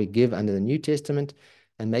and how we give under the New Testament,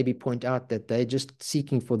 and maybe point out that they're just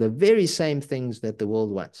seeking for the very same things that the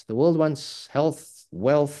world wants. The world wants health,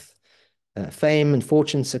 wealth, fame and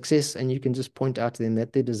fortune, success, and you can just point out to them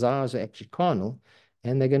that their desires are actually carnal,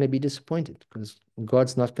 and they're going to be disappointed because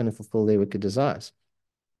God's not going to fulfill their wicked desires.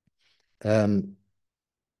 Point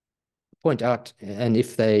out, and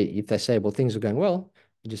if they say, well, things are going well,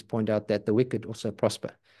 you just point out that the wicked also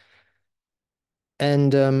prosper.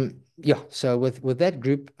 And so with that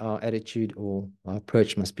group, our attitude or our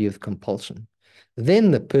approach must be with compulsion.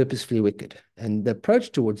 Then the purposefully wicked. And the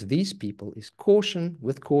approach towards these people is caution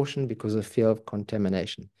with caution because of fear of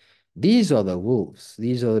contamination. These are the wolves.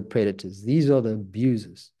 These are the predators. These are the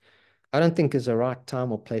abusers. I don't think there's a right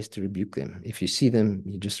time or place to rebuke them. If you see them,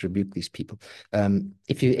 you just rebuke these people.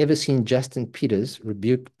 If you've ever seen Justin Peters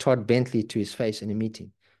rebuke Todd Bentley to his face in a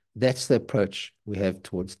meeting, that's the approach we have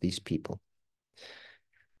towards these people.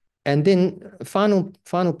 And then final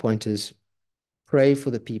point is pray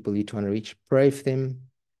for the people you're trying to reach. Pray for them.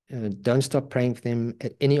 Don't stop praying for them.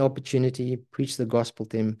 At any opportunity, preach the gospel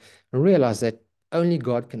to them and realize that only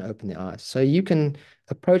God can open their eyes. So you can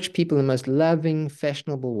approach people in the most loving,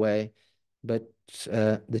 fashionable way, but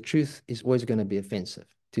the truth is always going to be offensive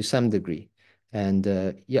to some degree. And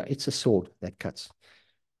it's a sword that cuts.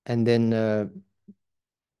 And then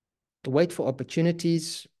wait for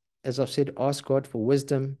opportunities. As I've said, ask God for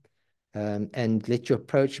wisdom, and let your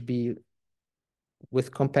approach be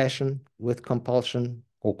with compassion, with compulsion,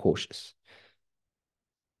 or cautious.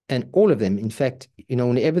 And all of them, in fact,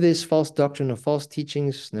 whenever there's false doctrine or false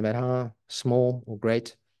teachings, no matter how small or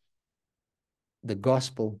great, the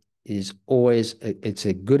gospel is always, it's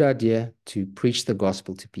a good idea to preach the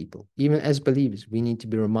gospel to people. Even as believers, we need to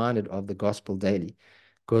be reminded of the gospel daily,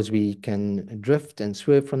 because we can drift and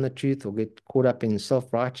swerve from the truth or get caught up in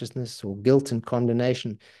self-righteousness or guilt and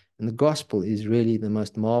condemnation. And the gospel is really the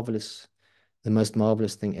most marvelous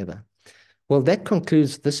thing ever. Well, that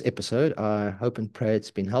concludes this episode. I hope and pray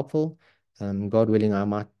it's been helpful. God willing, I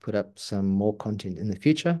might put up some more content in the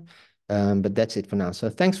future. But that's it for now. So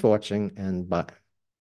thanks for watching, and bye.